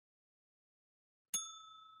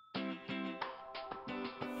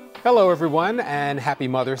Hello, everyone, and happy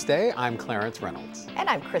Mother's Day. I'm Clarence Reynolds. And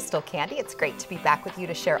I'm Crystal Candy. It's great to be back with you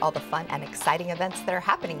to share all the fun and exciting events that are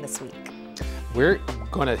happening this week. We're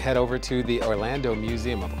going to head over to the Orlando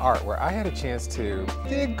Museum of Art, where I had a chance to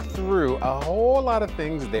dig through a whole lot of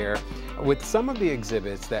things there with some of the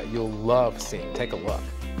exhibits that you'll love seeing. Take a look.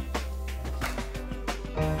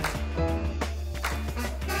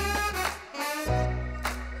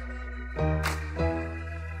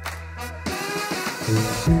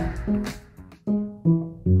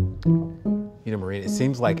 You know, Maureen, it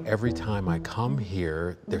seems like every time I come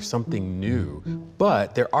here, there's something new,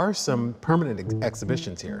 but there are some permanent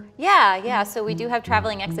exhibitions here. Yeah, so we do have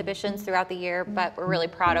traveling exhibitions throughout the year, but we're really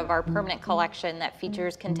proud of our permanent collection that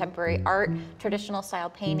features contemporary art, traditional style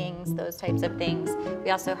paintings, those types of things.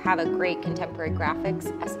 We also have a great contemporary graphics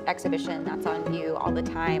exhibition that's on view all the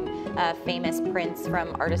time. Famous prints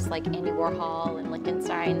from artists like Andy Warhol and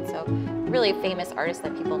Lichtenstein, so really famous artists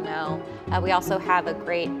that people know. We also have a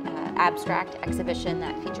great abstract exhibition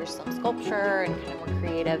that features some sculpture and kind of more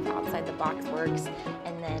creative outside the box works.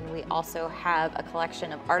 And then we also have a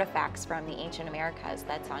collection of artifacts from the ancient Americas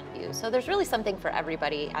that's on view. So there's really something for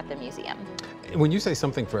everybody at the museum. When you say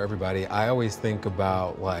something for everybody, I always think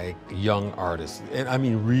about like young artists, and I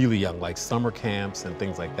mean really young, like summer camps and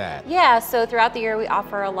things like that. Yeah, so throughout the year we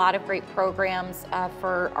offer a lot of great programs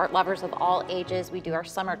for art lovers of all ages. We do our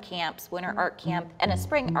summer camps, winter art camp, and a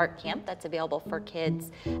spring art camp that's available for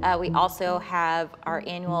kids. We also have our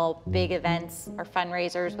annual big events, our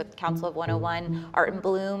fundraisers with Council of 101, Art in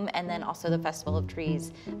Bloom, and then also the Festival of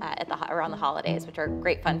Trees around the holidays, which are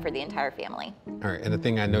great fun for the entire family. All right, and the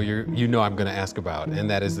thing I know you know I'm going to ask about, and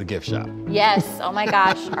that is the gift shop. Yes, oh my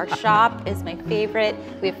gosh, our shop is my favorite.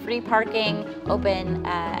 We have free parking, open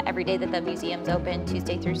every day that the museum's open,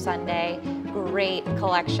 Tuesday through Sunday. Great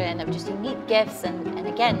collection of just unique gifts, and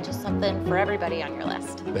again, just something for everybody on your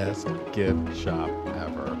list. Best gift shop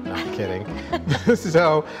ever. No, I'm kidding.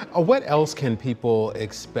 So what else can people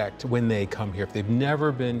expect when they come here? If they've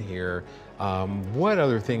never been here, what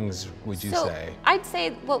other things would you say? I'd say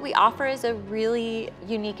what we offer is a really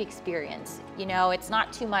unique experience. You know, it's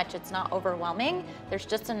not too much, it's not overwhelming. There's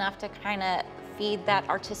just enough to kind of feed that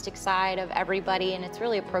artistic side of everybody, and it's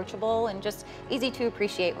really approachable and just easy to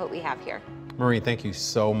appreciate what we have here. Maureen, thank you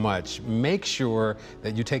so much. Make sure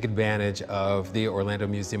that you take advantage of the Orlando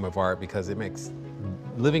Museum of Art because it makes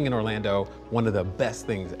living in Orlando one of the best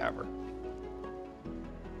things ever.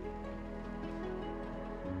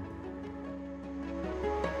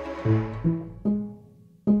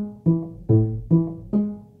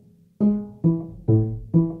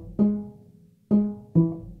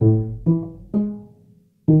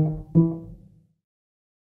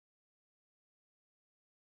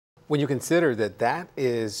 When you consider that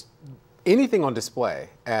is anything on display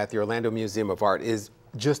at the Orlando Museum of Art is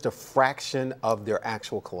just a fraction of their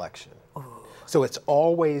actual collection. Ooh. So it's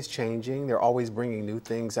always changing. They're always bringing new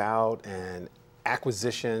things out and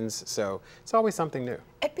acquisitions. So it's always something new.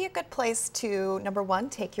 It'd be a good place to, number one,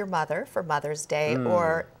 take your mother for Mother's Day,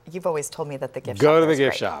 or you've always told me that the gift shop Go to the is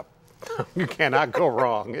gift great. shop. You cannot go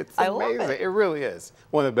wrong. It's amazing. I love it. It really is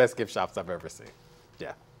one of the best gift shops I've ever seen.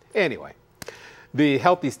 Yeah. Anyway. The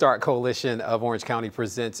Healthy Start Coalition of Orange County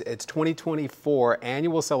presents its 2024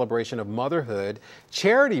 annual celebration of motherhood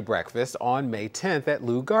charity breakfast on May 10th at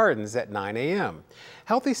Lou Gardens at 9 a.m.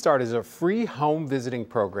 Healthy Start is a free home visiting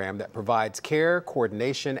program that provides care,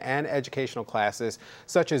 coordination, and educational classes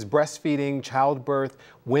such as breastfeeding, childbirth,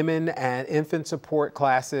 women and infant support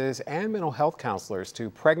classes, and mental health counselors to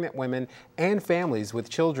pregnant women and families with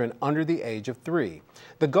children under the age of 3.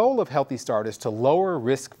 The goal of Healthy Start is to lower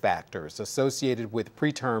risk factors associated with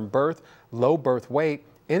preterm birth, low birth weight,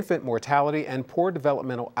 infant mortality, and poor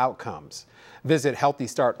developmental outcomes. Visit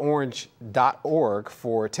healthystartorange.org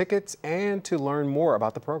for tickets and to learn more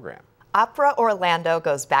about the program. Opera Orlando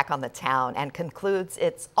goes back on the town and concludes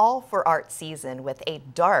its All for Art season with a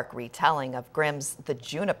dark retelling of Grimm's The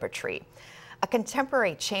Juniper Tree, a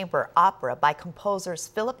contemporary chamber opera by composers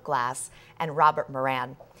Philip Glass and Robert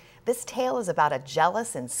Moran. This tale is about a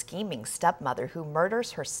jealous and scheming stepmother who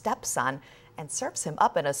murders her stepson and serves him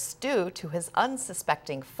up in a stew to his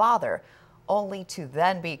unsuspecting father, only to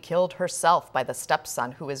then be killed herself by the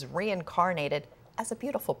stepson, who is reincarnated as a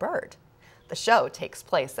beautiful bird. The show takes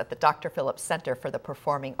place at the Dr. Phillips Center for the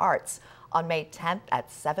Performing Arts on May 10th at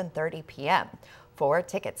 7:30 p.m. For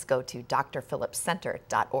tickets, go to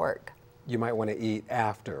drphillipscenter.org. You might want to eat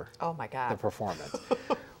after Oh my God. the performance.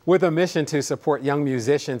 With a mission to support young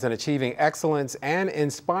musicians in achieving excellence and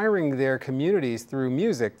inspiring their communities through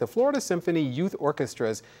music, the Florida Symphony Youth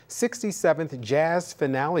Orchestra's 67th Jazz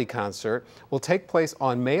Finale Concert will take place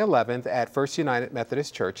on May 11th at First United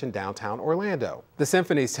Methodist Church in downtown Orlando. The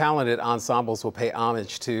Symphony's talented ensembles will pay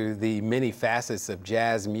homage to the many facets of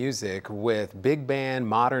jazz music with big band,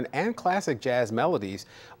 modern, and classic jazz melodies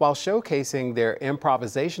while showcasing their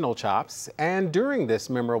improvisational chops. And during this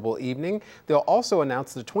memorable evening, they'll also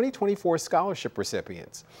announce the 2024 scholarship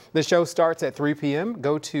recipients. The show starts at 3 p.m.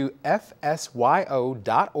 Go to fsyo.org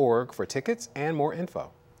for tickets and more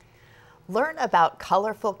info. Learn about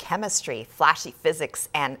colorful chemistry, flashy physics,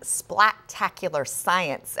 and spectacular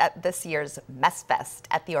science at this year's MESFest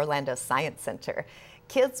at the Orlando Science Center.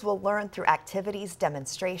 Kids will learn through activities,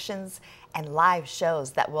 demonstrations, and live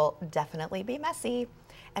shows that will definitely be messy.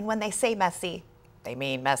 And when they say messy, they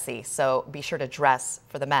mean messy, so be sure to dress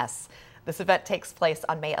for the mess. This event takes place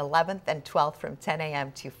on May 11th and 12th from 10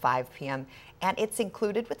 a.m. to 5 p.m. and it's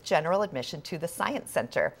included with general admission to the Science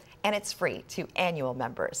Center, and it's free to annual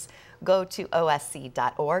members. Go to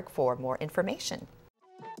osc.org for more information.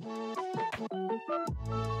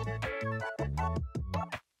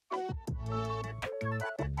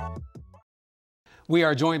 We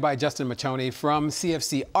are joined by Justin Machoni from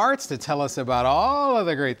CFC Arts to tell us about all of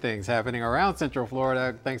the great things happening around Central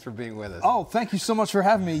Florida. Thanks for being with us. Oh, thank you so much for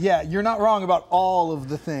having me. Yeah, you're not wrong about all of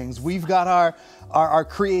the things. We've got our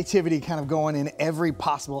creativity kind of going in every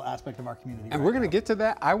possible aspect of our community. And we're going to get to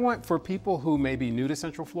that. I want, for people who may be new to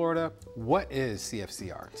Central Florida, what is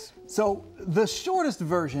CFC Arts? So the shortest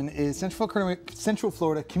version is Central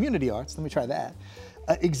Florida Community Arts. Let me try that.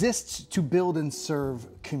 Exists to build and serve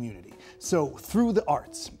community. So through the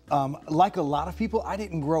arts, like a lot of people, I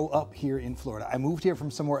didn't grow up here in Florida. I moved here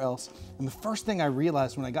from somewhere else. And the first thing I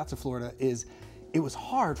realized when I got to Florida is it was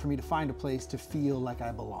hard for me to find a place to feel like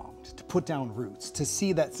I belonged, to put down roots, to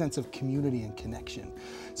see that sense of community and connection.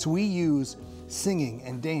 So we use singing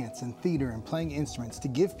and dance and theater and playing instruments to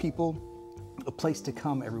give people a place to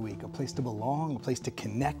come every week, a place to belong, a place to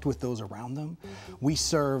connect with those around them. We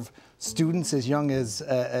serve students as young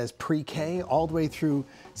as pre-K all the way through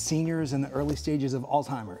seniors in the early stages of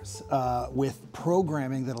Alzheimer's with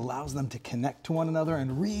programming that allows them to connect to one another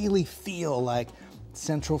and really feel like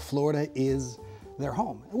Central Florida is their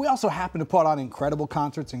home. We also happen to put on incredible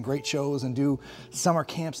concerts and great shows and do summer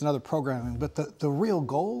camps and other programming, but the real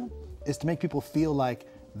goal is to make people feel like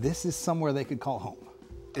this is somewhere they could call home.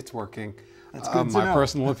 It's working. That's good to my know.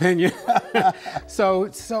 personal opinion. So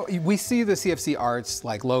we see the CFC Arts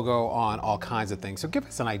like logo on all kinds of things. So give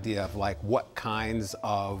us an idea of like what kinds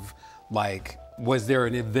of like, was there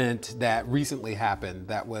an event that recently happened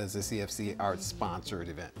that was a CFC Arts sponsored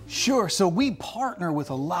event? Sure, so we partner with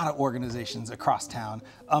a lot of organizations across town.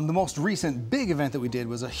 The most recent big event that we did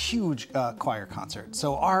was a huge choir concert.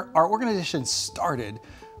 So our organization started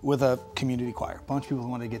with a community choir, a bunch of people who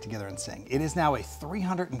wanted to get together and sing. It is now a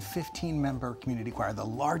 315-member community choir, the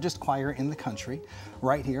largest choir in the country.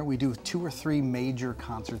 Right here, we do 2 or 3 major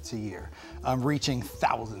concerts a year, reaching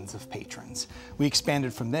thousands of patrons. We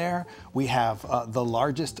expanded from there. We have the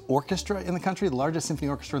largest orchestra in the country, the largest symphony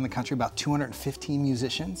orchestra in the country, about 215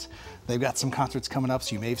 musicians. They've got some concerts coming up,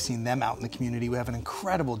 so you may have seen them out in the community. We have an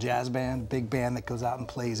incredible jazz band, big band that goes out and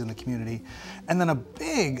plays in the community. And then a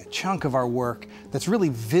big chunk of our work that's really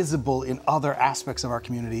visible in other aspects of our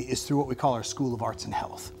community is through what we call our School of Arts and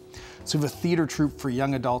Health. So we have a theater troupe for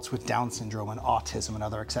young adults with Down syndrome and autism and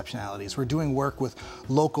other exceptionalities. We're doing work with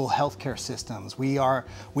local healthcare systems. We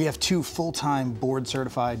have 2 full-time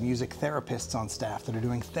board-certified music therapists on staff that are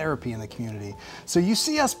doing therapy in the community. So you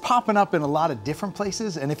see us popping up in a lot of different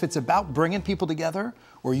places, and if it's about bringing people together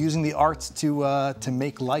or using the arts to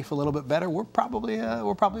make life a little bit better, we're probably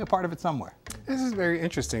a part of it somewhere. This is very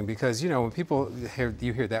interesting because, you know, when people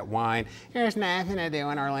hear that whine, there's nothing to do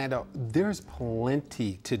in Orlando, there's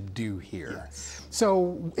plenty to do here. Yes.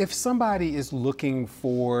 So if somebody is looking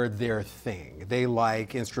for their thing, they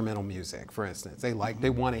like instrumental music, for instance, they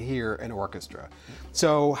want to hear an orchestra.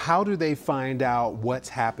 So how do they find out what's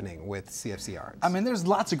happening with CFC Arts? I mean, there's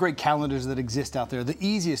lots of great calendars that exist out there. The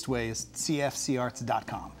easiest way is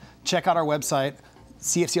cfcarts.com. Check out our website.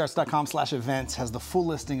 cfcarts.com/events has the full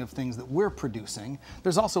listing of things that we're producing.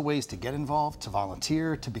 There's also ways to get involved, to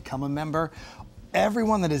volunteer, to become a member.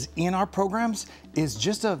 Everyone that is in our programs is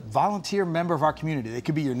just a volunteer member of our community. They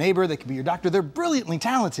could be your neighbor, they could be your doctor. They're brilliantly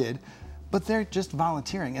talented, but they're just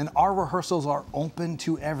volunteering. And our rehearsals are open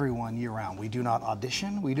to everyone year-round. We do not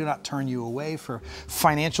audition. We do not turn you away for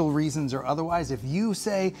financial reasons or otherwise. If you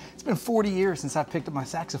say, it's been 40 years since I picked up my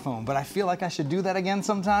saxophone, but I feel like I should do that again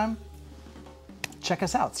sometime, check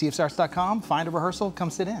us out, cfcarts.com, find a rehearsal, come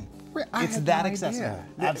sit in. It's that accessible.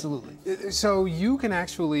 Absolutely. So you can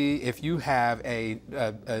actually, if you have a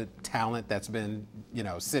talent that's been,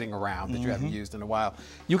 sitting around that you haven't used in a while,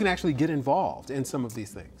 you can actually get involved in some of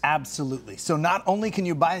these things. Absolutely. So not only can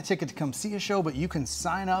you buy a ticket to come see a show, but you can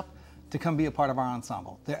sign up to come be a part of our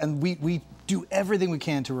ensemble. And we do everything we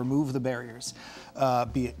can to remove the barriers,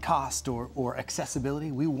 be it cost or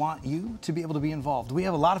accessibility. We want you to be able to be involved. We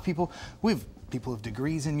have a lot of people, people with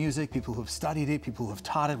degrees in music, people who have studied it, people who have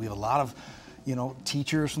taught it. We have a lot of,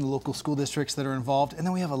 teachers from the local school districts that are involved. And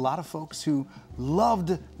then we have a lot of folks who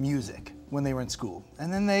loved music when they were in school.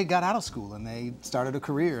 And then they got out of school and they started a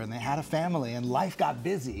career and they had a family and life got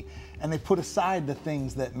busy and they put aside the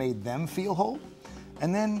things that made them feel whole.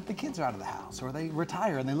 And then the kids are out of the house or they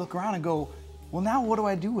retire and they look around and go, well, now what do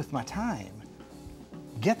I do with my time?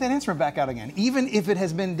 Get that instrument back out again, even if it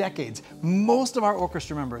has been decades. Most of our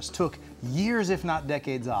orchestra members took years, if not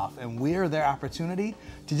decades off, and we're their opportunity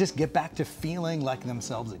to just get back to feeling like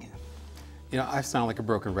themselves again. I sound like a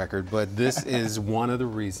broken record, but this is one of the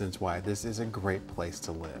reasons why this is a great place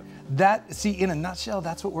to live. See, in a nutshell,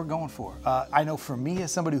 that's what we're going for. I know for me,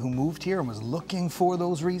 as somebody who moved here and was looking for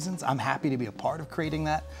those reasons, I'm happy to be a part of creating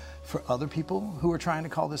that for other people who are trying to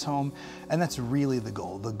call this home. And that's really the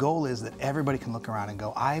goal. The goal is that everybody can look around and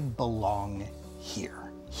go, I belong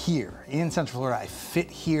here. Here in Central Florida, I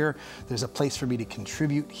fit here. There's a place for me to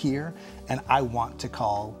contribute here, and I want to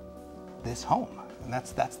call this home. And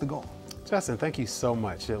that's the goal. Justin, thank you so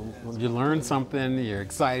much. You learn something, you're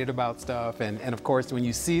excited about stuff, and of course, when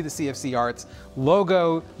you see the CFC Arts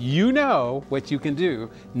logo, you know what you can do,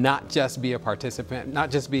 not just be a participant,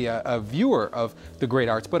 not just be a viewer of the great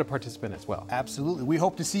arts, but a participant as well. Absolutely. We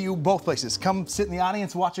hope to see you both places. Come sit in the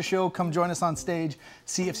audience, watch a show, come join us on stage.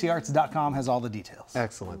 cfcarts.com has all the details.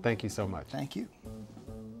 Excellent. Thank you so much. Thank you.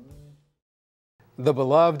 The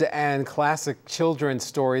beloved and classic children's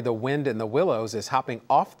story, The Wind in the Willows, is hopping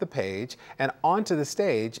off the page and onto the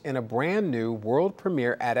stage in a brand new world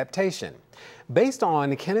premiere adaptation. Based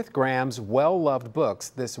on Kenneth Graham's well-loved books,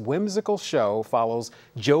 this whimsical show follows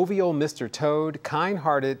jovial Mr. Toad,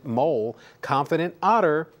 kind-hearted mole, confident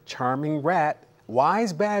otter, charming rat,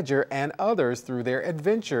 wise badger, and others through their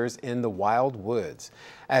adventures in the wild woods.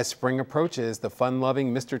 As spring approaches, the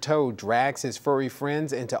fun-loving Mr. Toad drags his furry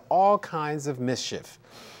friends into all kinds of mischief.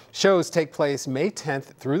 Shows take place May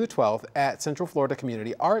 10th through the 12th at Central Florida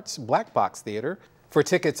Community Arts Black Box Theater. For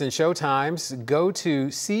tickets and showtimes, go to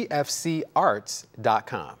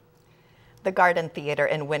cfcarts.com. The Garden Theater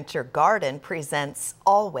in Winter Garden presents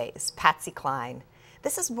Always, Patsy Cline.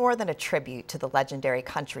 This is more than a tribute to the legendary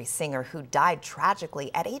country singer who died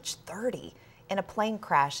tragically at age 30 in a plane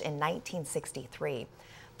crash in 1963.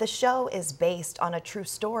 The show is based on a true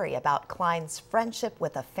story about Cline's friendship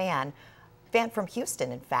with a fan from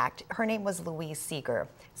Houston, in fact. Her name was Louise Seeger.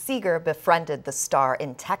 Seeger befriended the star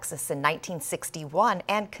in Texas in 1961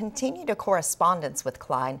 and continued a correspondence with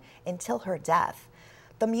Cline until her death.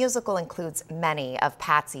 The musical includes many of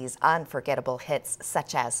Patsy's unforgettable hits,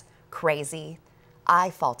 such as Crazy,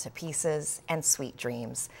 I Fall to Pieces, and Sweet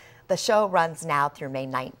Dreams. The show runs now through May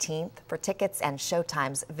 19th. For tickets and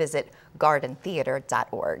showtimes, visit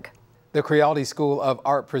gardentheater.org. The Crialdi School of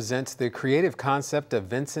Art presents the creative concept of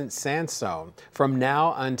Vincent Sansone from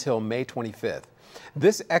now until May 25th.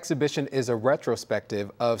 This exhibition is a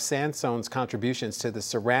retrospective of Sansone's contributions to the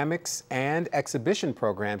ceramics and exhibition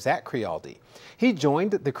programs at Crialdi. He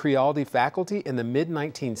joined the Crialdi faculty in the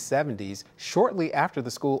mid-1970s, shortly after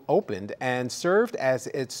the school opened, and served as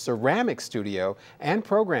its ceramics studio and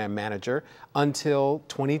program manager until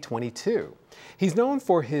 2022. He's known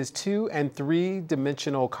for his 2- and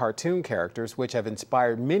 3-dimensional cartoon characters, which have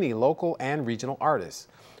inspired many local and regional artists.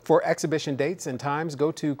 For exhibition dates and times,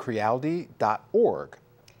 go to crialdi.org.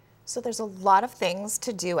 So there's a lot of things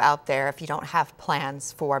to do out there if you don't have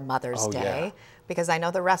plans for Mother's Day, yeah. Because I know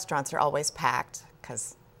the restaurants are always packed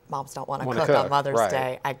because moms don't want to cook on Mother's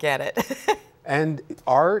Day. I get it. And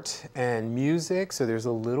art and music, so there's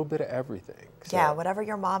a little bit of everything. So. Yeah, whatever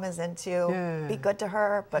your mom is into, be good to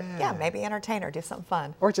her, but yeah, maybe entertain her, do something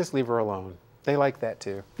fun. Or just leave her alone. They like that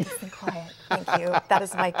too. Be quiet. Thank you. That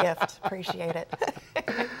is my gift. Appreciate it.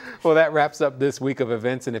 Well, that wraps up this week of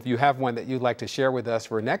events, and if you have one that you'd like to share with us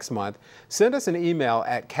for next month, send us an email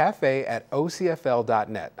at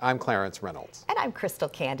cafe@ocfl.net. I'm Clarence Reynolds. And I'm Crystal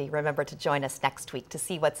Candy. Remember to join us next week to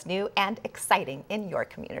see what's new and exciting in your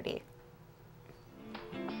community.